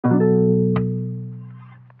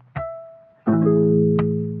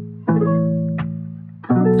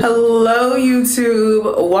Hello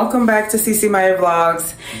YouTube, welcome back to CC Maya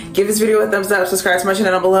Vlogs. Give this video a thumbs up, subscribe to my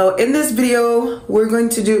channel down below. In this video, we're going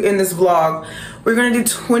to do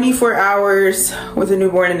 24 hours with a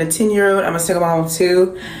newborn and a 10-year-old. I'm a single mom of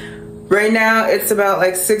two. Right now it's about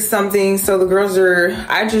like 6 something, so the girls are,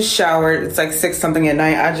 I just showered. It's like 6 something at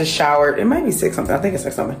night. I just showered. It might be 6 something, I think it's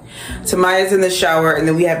 6 something. Tamaya's in the shower, and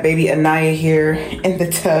then we have baby Anaya here in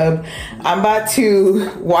the tub. I'm about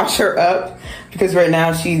to wash her up because right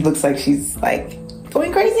now she looks like she's like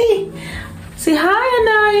going crazy. Say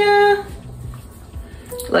hi, Anaya.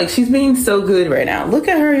 Like, she's being so good right now. Look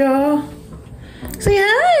at her, y'all. Say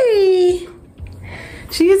hi.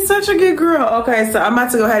 She is such a good girl. Okay, so I'm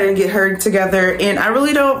about to go ahead and get her together, and I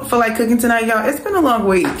really don't feel like cooking tonight, y'all. It's been a long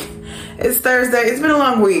week. It's Thursday. It's been a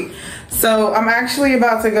long week. So I'm actually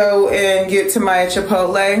about to go and get to my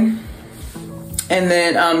Chipotle and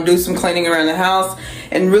then do some cleaning around the house.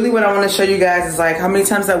 And really what I want to show you guys is like how many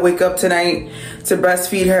times I wake up tonight to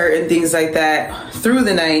breastfeed her and things like that through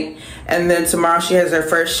the night. And then tomorrow she has her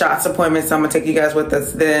first shots appointment, so I'm gonna take you guys with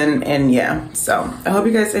us then. And yeah, so I hope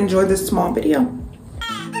you guys enjoyed this small video.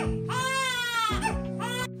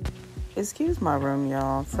 Excuse my room,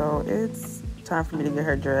 y'all. So it's time for me to get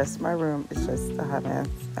her dressed. My room is just a hot mess.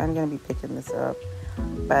 I'm gonna be picking this up,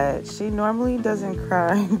 but she normally doesn't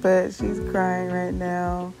cry, but she's crying right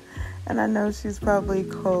now. And I know she's probably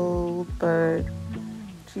cold, but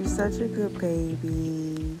she's such a good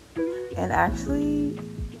baby. And actually,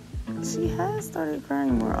 she has started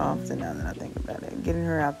crying more often now that I think about it. Getting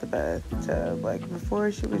her out the bathtub. Like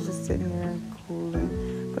before, she was just sitting here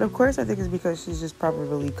cooling. But of course, I think it's because she's just probably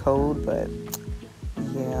really cold. But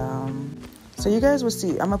yeah. So you guys will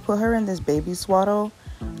see. I'm gonna put her in this baby swaddle.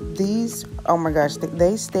 These, oh my gosh,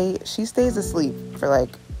 she stays asleep for like,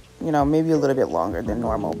 you know, maybe a little bit longer than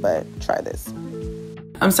normal, but try this.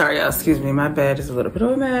 I'm sorry, y'all, excuse me. My bed is a little bit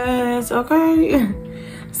of a mess, okay?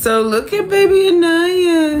 So look at baby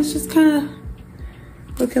Anaya. She's kind of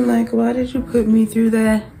looking like, why did you put me through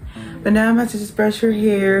that? But now I'm about to just brush her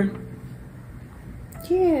hair.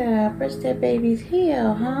 Yeah, brush that baby's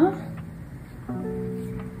hair, huh?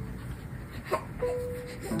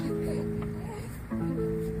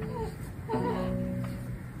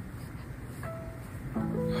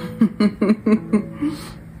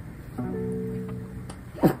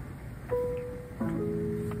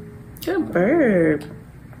 Good bird.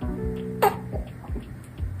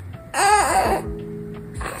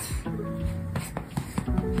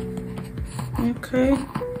 Okay.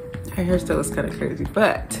 Her hairstyle is kind of crazy,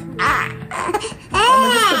 but I'm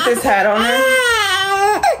gonna just put this hat on her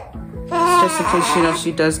just in case, you know,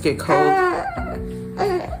 she does get cold.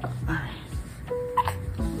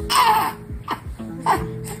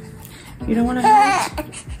 You don't want to have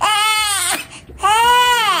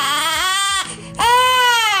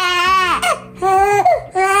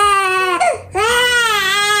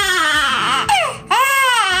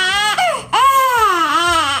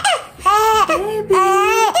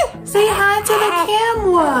say hi to the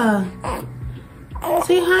camera.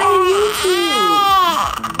 Say hi to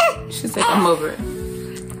YouTube. She's like, I'm over it.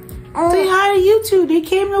 Say hi to YouTube. They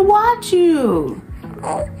came to watch you.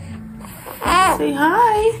 Say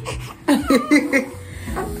hi.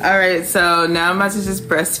 All right, so now I'm about to just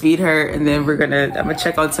breastfeed her, and then I'm gonna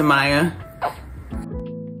check on Tamaya.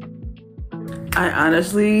 I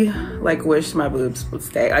honestly like wish my boobs would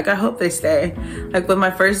stay. Like, I hope they stay. Like with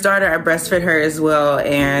my first daughter, I breastfed her as well,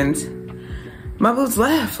 and my boobs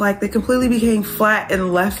left. Like, they completely became flat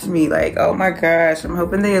and left me. Like, oh my gosh, I'm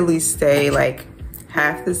hoping they at least stay like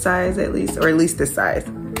half the size at least, or at least this size.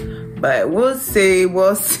 But we'll see,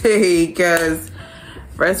 because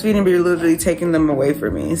breastfeeding be literally taking them away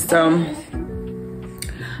from me. So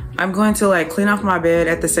I'm going to like clean off my bed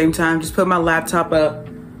at the same time, just put my laptop up,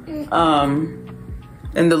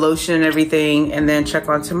 and the lotion and everything, and then check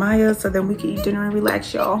on Tamaya so then we can eat dinner and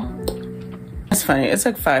relax, y'all. That's funny, it's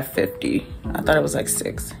like 5:50. I thought it was like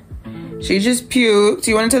 6. She just puked.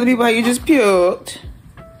 You want to tell the people how you just puked?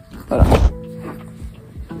 Hold on.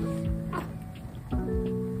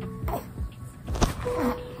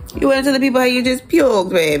 You want to tell the people how you just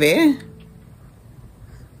puked, baby?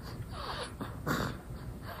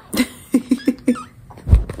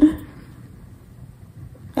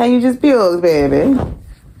 How you just puked, baby?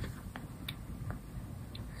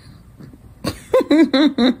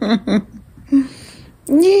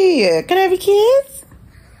 Yeah, can I have your kiss?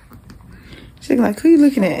 She's like, who you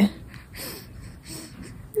looking at?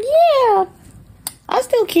 Yeah, I'll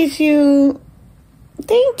still kiss you.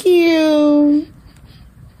 Thank you.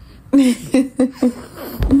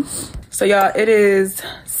 So y'all, it is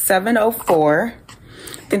 7:04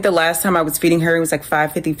 think the last time I was feeding her, it was like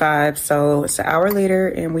 5:55. So it's an hour later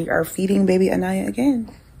and we are feeding baby Anaya again.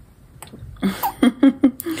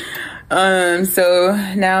 So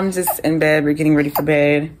now I'm just in bed. We're getting ready for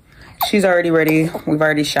bed. She's already ready. We've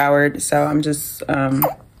already showered. So I'm just,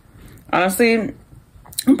 honestly,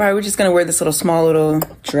 I'm probably just gonna wear this small little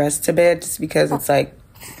dress to bed just because it's like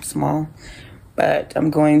small. But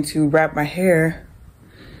I'm going to wrap my hair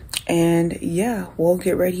and yeah, we'll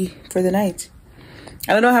get ready for the night.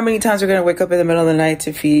 I don't know how many times we're gonna wake up in the middle of the night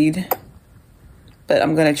to feed, but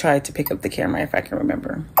I'm gonna try to pick up the camera if I can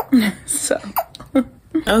remember. So,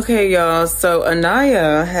 okay, y'all. So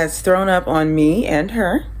Anaya has thrown up on me and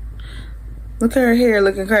her. Look at her hair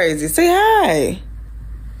looking crazy. Say hi.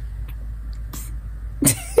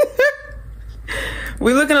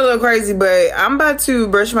 We looking a little crazy, but I'm about to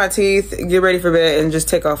brush my teeth, get ready for bed, and just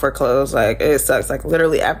take off her clothes. Like, it sucks. Like,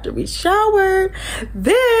 literally after we shower,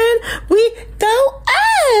 then we go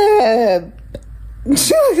up.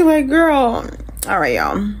 She looking like, girl. All right,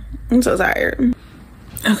 y'all. I'm so tired.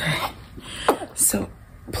 Okay. So,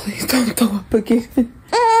 please don't throw up again.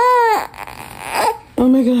 Oh,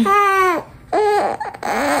 my God.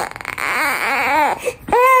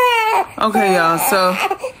 Okay, y'all. So...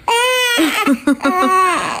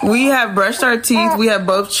 we have brushed our teeth. We have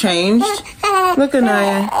both changed. Look,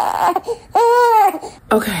 Anaya.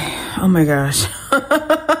 Okay. Oh my gosh.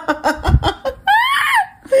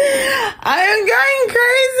 I am going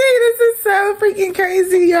crazy. This is so freaking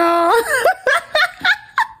crazy, y'all.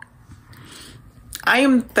 I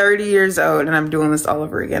am 30 years old and I'm doing this all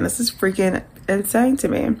over again. This is freaking insane to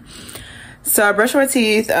me. So I brushed my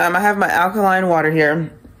teeth. I have my alkaline water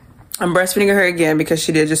here. I'm breastfeeding her again because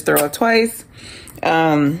she did just throw up twice.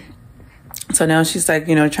 So now she's like,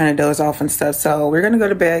 you know, trying to doze off and stuff. So we're going to go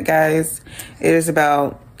to bed, guys. It is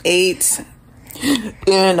about 8.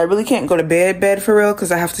 And I really can't go to bed for real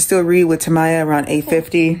because I have to still read with Tamaya around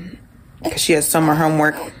 8:50 because she has summer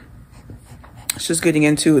homework. She's getting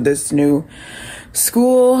into this new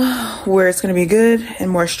school where it's going to be good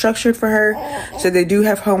and more structured for her. So they do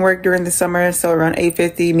have homework during the summer. So around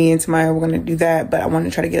 8:50, me and Tamaya, we're going to do that. But I want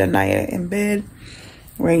to try to get Anaya in bed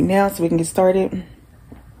right now so we can get started.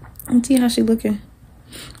 And see how she looking.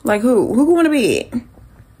 Like who? Who going to bed?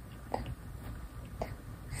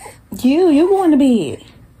 You going to bed.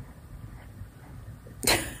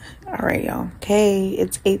 All right, y'all. Okay,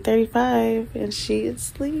 it's 8:35 and she is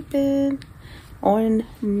sleeping on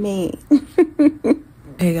me.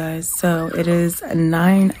 Hey guys, so it is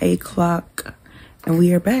 9 o'clock and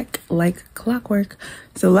we are back like clockwork.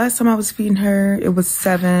 So last time I was feeding her, it was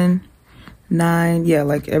 7, 9, yeah,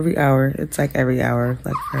 like every hour. It's like every hour,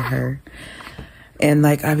 like for her. And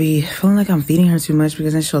like I be feeling like I'm feeding her too much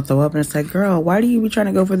because then she'll throw up and it's like, girl, why do you be trying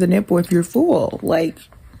to go for the nipple if you're full? Like,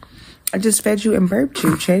 I just fed you and burped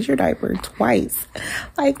you, changed your diaper twice.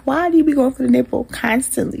 Like, why do you be going for the nipple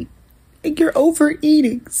constantly? Like, you're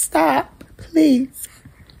overeating. Stop, please.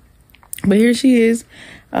 But here she is.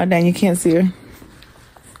 Oh, dang, you can't see her.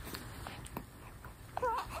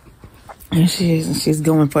 Here she is, and she's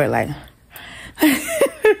going for it like, look,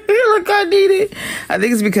 I need it. I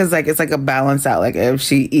think it's because, like, it's like a balance out. Like, if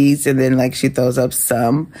she eats and then, like, she throws up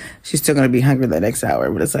some, she's still going to be hungry the next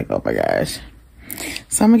hour. But it's like, oh, my gosh.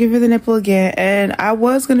 So I'm going to give her the nipple again. And I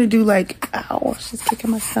was going to do, like, ow, she's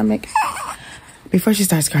kicking my stomach. Before she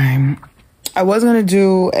starts crying, I was going to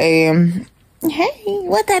do a, hey,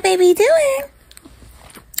 what that baby doing?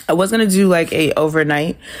 I was going to do, like, a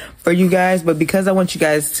overnight for you guys. But because I want you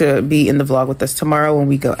guys to be in the vlog with us tomorrow when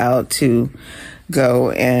we go out to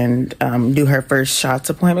go and do her first shots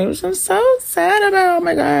appointment, which I'm so sad about. Oh,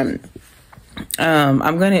 my God.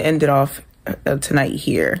 I'm going to end it off tonight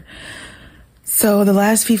here. So the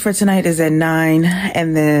last feed for tonight is at 9,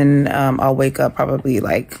 and then I'll wake up probably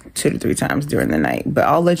like 2 to 3 times during the night. But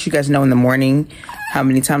I'll let you guys know in the morning how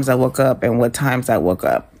many times I woke up and what times I woke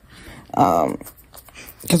up.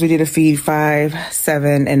 Because we did a feed 5,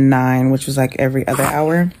 7, and 9, which was like every other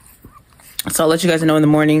hour. So I'll let you guys know in the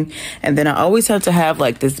morning. And then I always have to have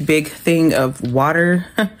like this big thing of water.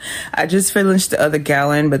 I just finished the other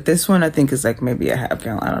gallon, but this one I think is like maybe a half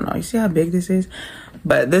gallon. I don't know. You see how big this is?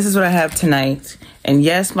 But this is what I have tonight. And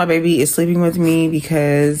yes, my baby is sleeping with me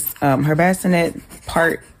because her bassinet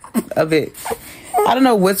part of it, I don't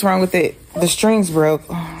know what's wrong with it. The strings broke.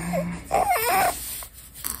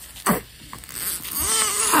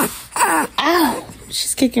 Ow,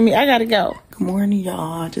 she's kicking me. I gotta go. Good morning,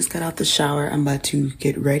 y'all. I just got out the shower. I'm about to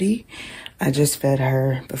get ready. I just fed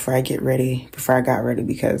her before I got ready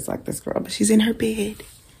because like this girl, but she's in her bed.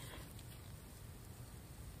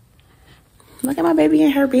 Look at my baby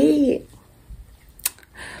in her bed.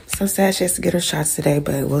 So sad she has to get her shots today,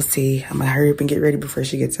 but we'll see. I'm gonna hurry up and get ready before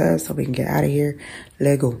she gets up so we can get out of here.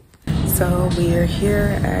 Lego. So we are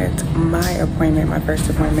here at my appointment, my first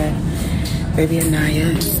appointment. Baby Anaya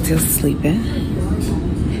is still sleeping.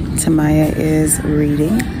 Tamaya is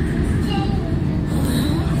reading.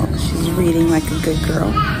 Oh, she's reading like a good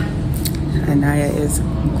girl. Anaya is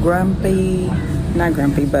grumpy. Not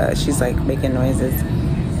grumpy, but she's like making noises.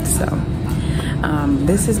 So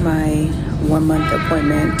this is my 1 month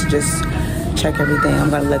appointment to just check everything. I'm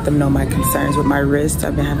gonna let them know my concerns with my wrist.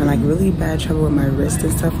 I've been having like really bad trouble with my wrist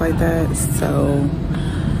and stuff like that. So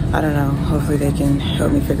I don't know, hopefully they can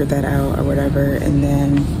help me figure that out or whatever. And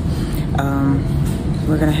then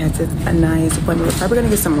we're gonna head to Anaya's appointment. We're probably gonna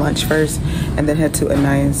get some lunch first and then head to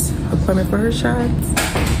Anaya's appointment for her shots.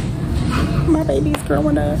 My baby's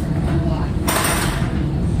growing up.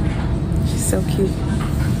 She's so cute.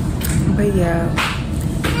 But yeah,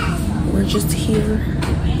 we're just here.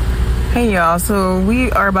 Hey y'all, so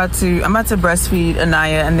I'm about to breastfeed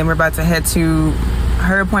Anaya, and then we're about to head to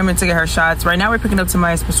her appointment to get her shots. Right now we're picking up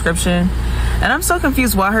Tamaya's prescription, and I'm so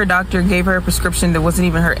confused why her doctor gave her a prescription that wasn't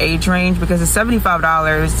even her age range, because it's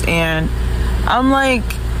 $75, and I'm like,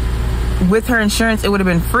 with her insurance it would have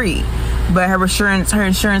been free, but her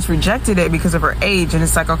insurance rejected it because of her age. And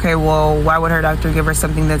it's like, okay, well, why would her doctor give her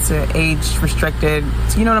something that's age restricted?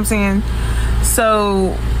 You know what I'm saying?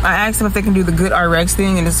 So I asked them if they can do the Good RX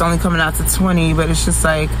thing, and it's only coming out to $20, but it's just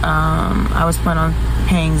like, I was planning on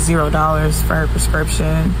paying $0 for her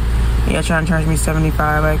prescription. Yeah, trying to charge me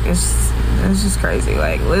 $75. Like, it's just crazy.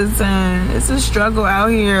 Like, listen, it's a struggle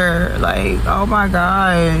out here. Like, oh my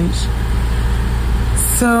gosh.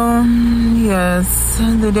 So yes,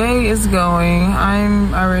 the day is going.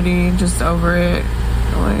 I'm already just over it.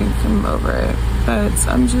 Like, I'm over it. But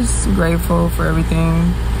I'm just grateful for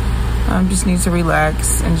everything. I just need to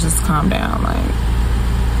relax and just calm down. Like,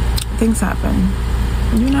 things happen,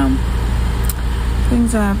 you know?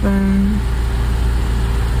 Things happen.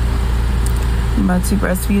 I'm about to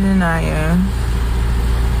breastfeed Anaya.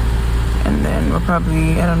 And then we'll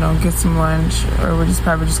probably, I don't know, get some lunch, or we'll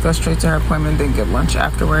probably just go straight to her appointment, then get lunch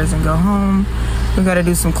afterwards and go home. We gotta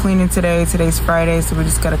do some cleaning today. Today's Friday, so we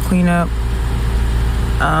just gotta clean up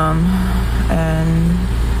and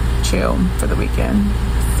chill for the weekend.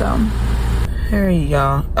 So, here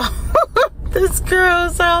y'all. This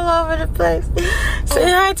girl's all over the place.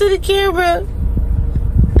 Say hi to the camera.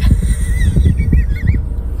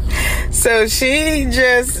 So she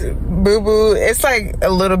just boo-booed. It's like a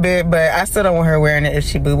little bit, but I still don't want her wearing it if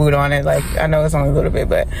she boo-booed on it. Like, I know it's only a little bit,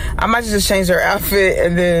 but I might just change her outfit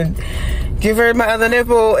and then give her my other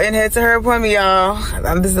nipple and head to her appointment, y'all.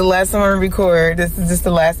 This is the last time I'm gonna record. This is just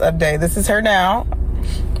the last update. This is her now.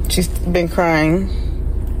 She's been crying.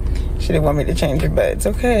 She didn't want me to change her, but it's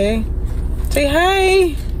okay. Say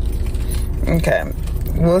hi. Okay,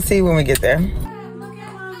 we'll see when we get there.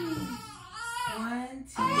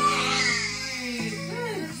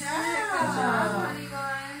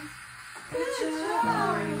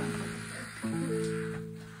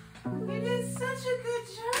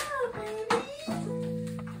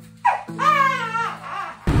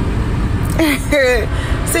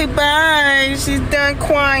 Say bye. She's done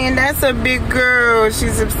crying. That's a big girl.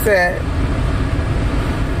 She's upset.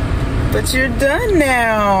 But you're done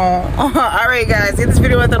now. Alright guys, give this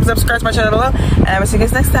video a thumbs up, subscribe to my channel below, and I will see you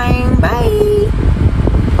guys next time. Bye.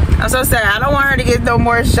 I'm so sad. I don't want her to get no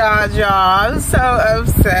more shots, y'all. I'm so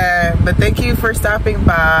upset. But thank you for stopping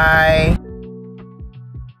by.